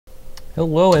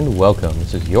Hello and welcome.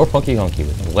 This is your Funky Hunky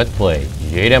with Let's Play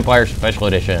Jade Empire Special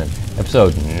Edition,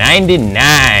 episode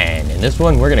 99. In this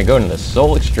one, we're going to go into the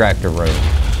Soul Extractor room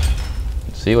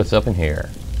and see what's up in here.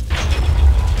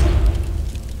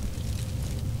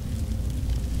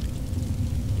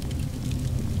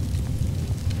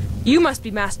 You must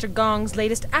be Master Gong's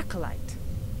latest acolyte.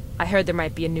 I heard there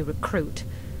might be a new recruit,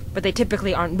 but they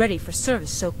typically aren't ready for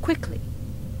service so quickly.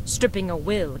 Stripping a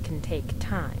will can take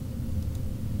time.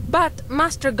 But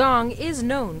Master Gong is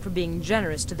known for being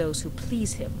generous to those who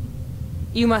please him.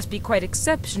 You must be quite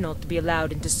exceptional to be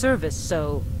allowed into service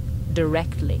so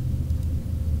directly.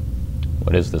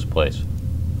 What is this place?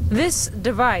 This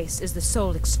device is the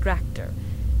Soul Extractor.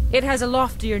 It has a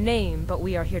loftier name, but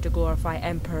we are here to glorify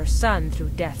Emperor Sun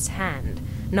through Death's hand,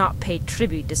 not pay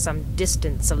tribute to some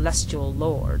distant celestial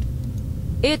lord.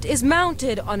 It is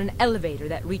mounted on an elevator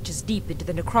that reaches deep into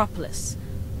the necropolis.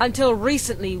 Until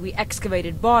recently, we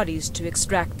excavated bodies to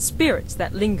extract spirits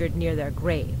that lingered near their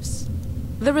graves.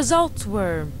 The results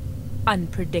were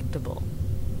unpredictable.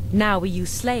 Now we use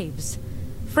slaves.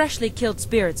 Freshly killed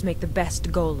spirits make the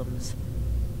best golems.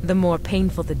 The more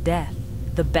painful the death,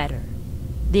 the better.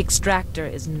 The extractor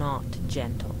is not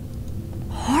gentle.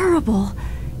 Horrible!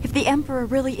 If the Emperor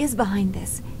really is behind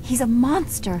this, he's a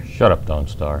monster. Shut up,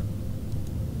 Dawnstar.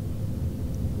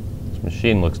 This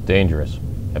machine looks dangerous.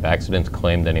 Have accidents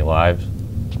claimed any lives?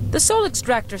 The Soul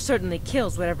Extractor certainly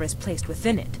kills whatever is placed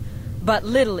within it, but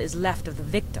little is left of the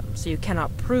victim, so you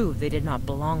cannot prove they did not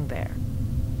belong there.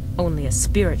 Only a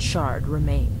spirit shard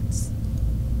remains.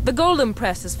 The golem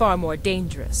press is far more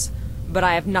dangerous, but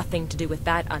I have nothing to do with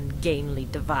that ungainly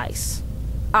device.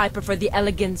 I prefer the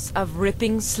elegance of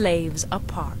ripping slaves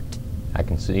apart. I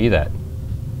can see that.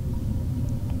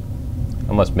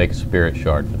 I must make a spirit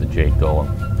shard for the Jade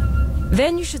Golem.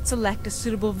 Then you should select a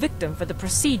suitable victim for the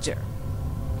procedure.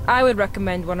 I would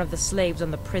recommend one of the slaves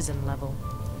on the prison level.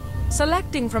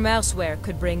 Selecting from elsewhere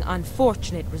could bring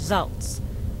unfortunate results,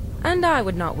 and I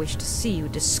would not wish to see you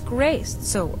disgraced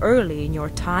so early in your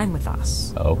time with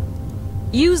us. Oh?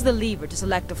 Use the lever to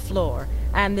select a floor,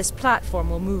 and this platform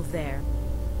will move there.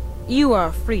 You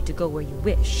are free to go where you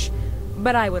wish,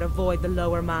 but I would avoid the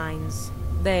lower mines.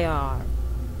 They are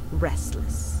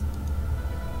restless.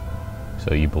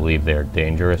 So you believe they are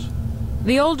dangerous?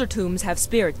 The older tombs have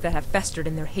spirits that have festered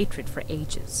in their hatred for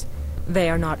ages. They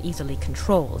are not easily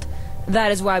controlled.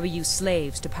 That is why we use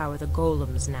slaves to power the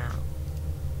golems now.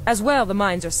 As well, the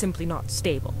mines are simply not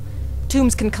stable.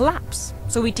 Tombs can collapse,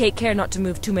 so we take care not to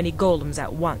move too many golems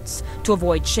at once, to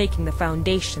avoid shaking the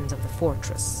foundations of the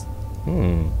fortress.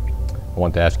 I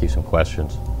want to ask you some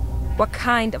questions. What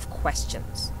kind of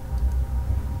questions?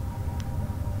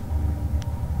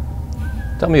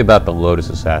 Tell me about the Lotus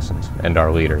Assassins and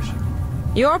our leaders.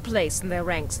 Your place in the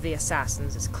ranks of the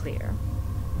assassins is clear.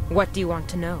 What do you want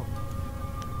to know?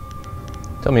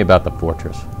 Tell me about the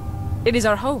fortress. It is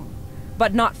our home,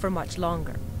 but not for much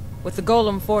longer. With the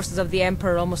golem forces of the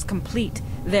Emperor almost complete,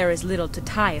 there is little to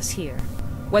tie us here.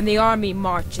 When the army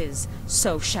marches,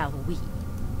 so shall we.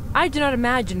 I do not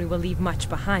imagine we will leave much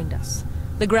behind us.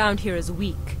 The ground here is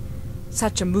weak.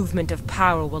 Such a movement of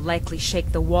power will likely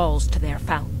shake the walls to their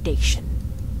foundation.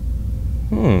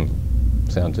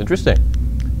 Sounds interesting.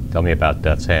 Tell me about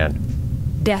Death's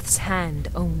Hand. Death's hand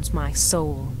owns my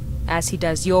soul, as he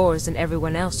does yours and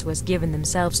everyone else who has given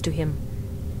themselves to him.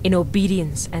 In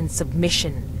obedience and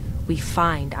submission, we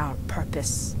find our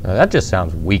purpose. Now, that just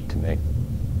sounds weak to me.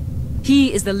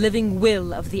 He is the living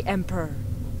will of the Emperor.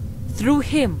 Through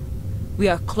him, we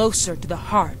are closer to the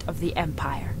heart of the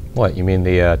Empire. What, you mean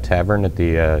the tavern at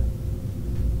the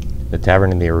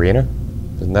tavern in the arena?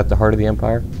 Isn't that the heart of the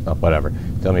Empire? Oh, whatever.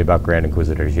 Tell me about Grand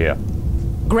Inquisitor Gia.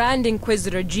 Grand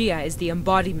Inquisitor Gia is the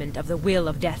embodiment of the will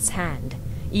of Death's hand,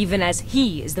 even as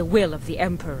he is the will of the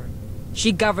Emperor.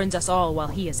 She governs us all while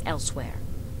he is elsewhere.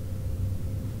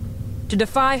 To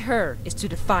defy her is to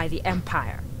defy the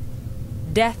Empire.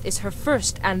 Death is her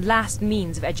first and last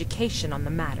means of education on the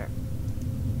matter.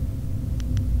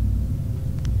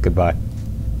 Goodbye.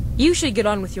 You should get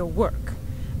on with your work.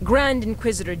 Grand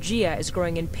Inquisitor Gia is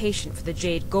growing impatient for the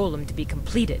Jade Golem to be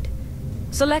completed.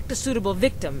 Select a suitable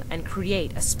victim and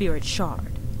create a spirit shard.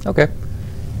 Okay.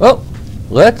 Well,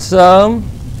 let's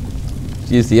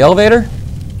use the elevator.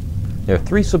 There are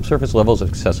 3 subsurface levels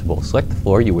accessible. Select the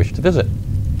floor you wish to visit.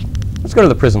 Let's go to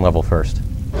the prison level first.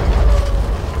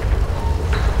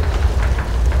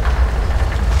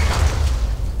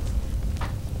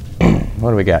 What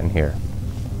do we got in here?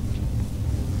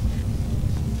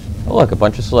 Oh, look, a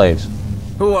bunch of slaves.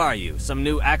 Who are you? Some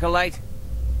new acolyte?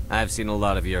 I've seen a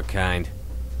lot of your kind.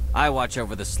 I watch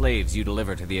over the slaves you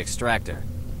deliver to the extractor.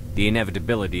 The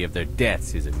inevitability of their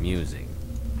deaths is amusing.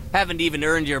 Haven't even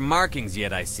earned your markings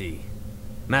yet, I see.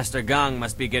 Master Gong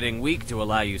must be getting weak to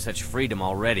allow you such freedom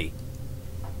already.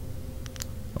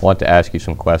 I want to ask you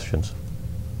some questions.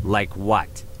 Like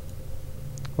what?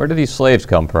 Where do these slaves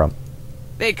come from?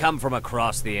 They come from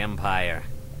across the Empire.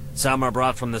 Some are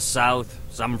brought from the south,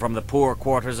 some from the poor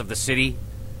quarters of the city.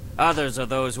 Others are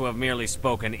those who have merely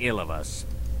spoken ill of us.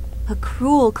 A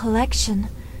cruel collection.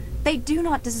 They do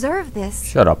not deserve this.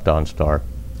 Shut up, Dawnstar.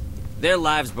 Their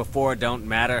lives before don't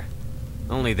matter.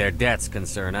 Only their deaths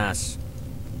concern us.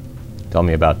 Tell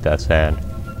me about Death's Hand.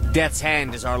 Death's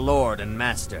Hand is our lord and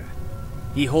master.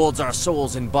 He holds our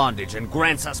souls in bondage and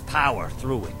grants us power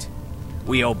through it.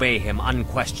 We obey him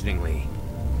unquestioningly.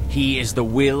 He is the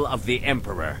will of the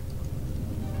Emperor.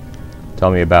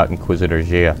 Tell me about Inquisitor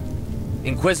Jia.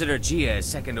 Inquisitor Jia is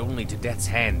second only to Death's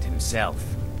Hand himself.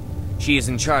 She is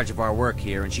in charge of our work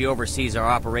here, and she oversees our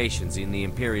operations in the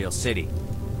Imperial City.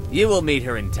 You will meet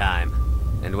her in time,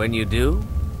 and when you do,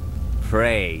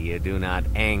 pray you do not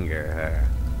anger her.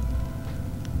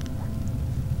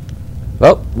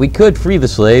 Well, we could free the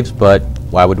slaves, but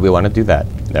why would we want to do that?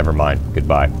 Never mind.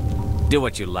 Goodbye. Do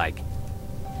what you like.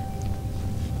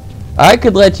 I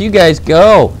could let you guys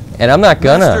go, and I'm not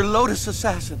gonna. Master Lotus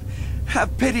Assassin,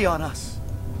 have pity on us.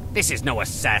 This is no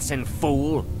assassin,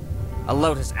 fool. A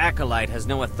Lotus Acolyte has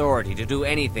no authority to do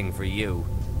anything for you.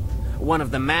 One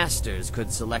of the masters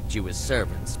could select you as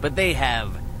servants, but they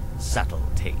have subtle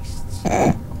tastes.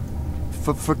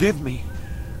 Forgive me.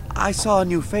 I saw a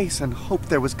new face and hoped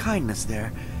there was kindness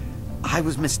there. I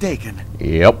was mistaken.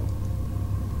 Yep.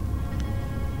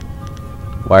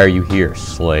 Why are you here,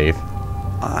 slave?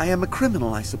 I am a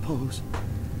criminal, I suppose.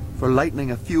 For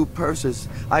lightening a few purses,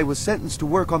 I was sentenced to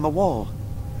work on the wall.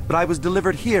 But I was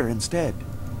delivered here instead.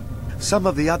 Some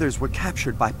of the others were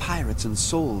captured by pirates and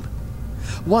sold.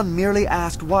 One merely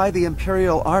asked why the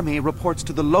Imperial Army reports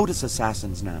to the Lotus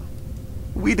Assassins now.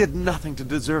 We did nothing to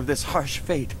deserve this harsh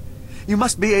fate. You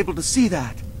must be able to see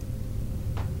that.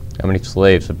 How many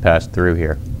slaves have passed through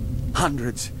here?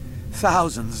 Hundreds.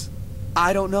 Thousands.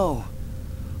 I don't know.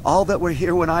 All that were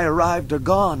here when I arrived are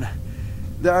gone.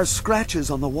 There are scratches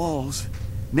on the walls.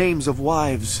 Names of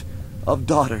wives, of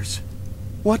daughters.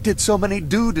 What did so many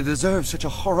do to deserve such a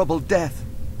horrible death?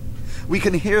 We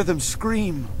can hear them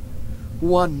scream,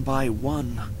 one by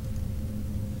one.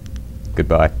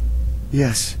 Goodbye.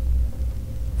 Yes.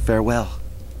 Farewell.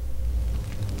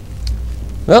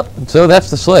 Well, so that's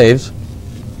the slaves.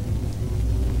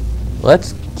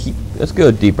 Let's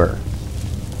go deeper.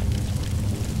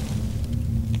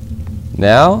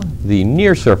 Now, the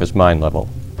near surface mine level.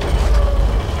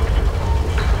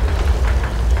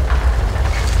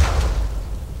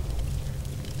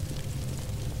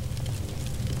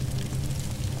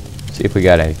 See if we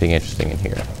got anything interesting in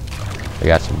here. I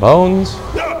got some bones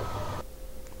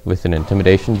with an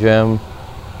intimidation gem.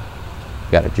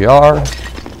 Got a jar.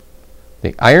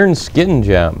 The iron skin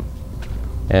gem.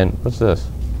 And what's this?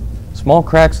 Small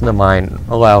cracks in the mine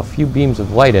allow a few beams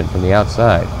of light in from the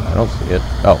outside. I don't see it.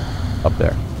 Oh, up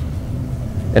there.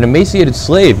 An emaciated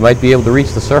slave might be able to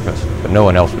reach the surface, but no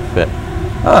one else would fit.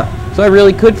 Ah, so I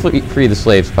really could free the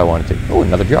slaves if I wanted to. Oh,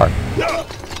 another jar.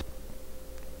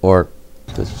 Or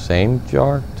the same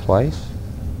jar twice?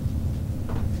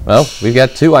 Well, we've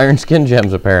got 2 iron skin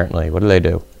gems apparently. What do they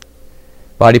do?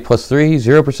 Body +3,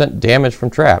 0% damage from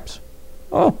traps.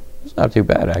 Oh, it's not too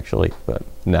bad actually, but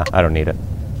no, I don't need it.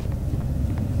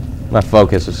 My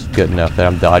focus is good enough that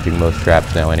I'm dodging most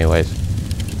traps now anyways.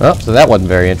 Well, so that wasn't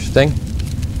very interesting.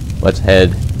 Let's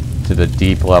head to the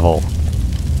deep level.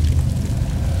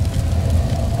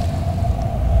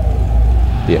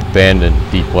 The abandoned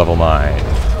deep level mine.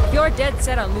 You're dead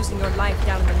set on losing your life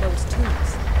down in the lowest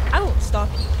tombs. I won't stop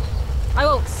you. I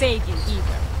won't save you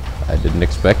either. I didn't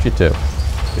expect you to,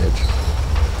 bitch.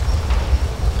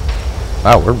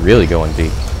 Wow, we're really going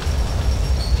deep.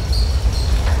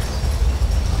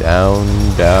 Down,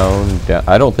 down, down.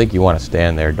 I don't think you want to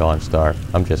stand there, Dawnstar.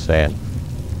 I'm just saying.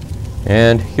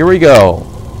 And here we go.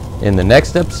 In the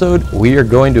next episode, we are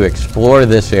going to explore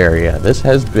this area. This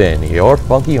has been your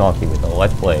Funky Honky with the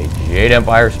Let's Play Jade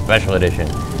Empire Special Edition.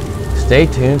 Stay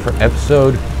tuned for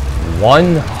episode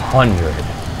 100.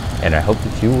 And I hope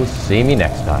that you will see me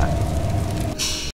next time.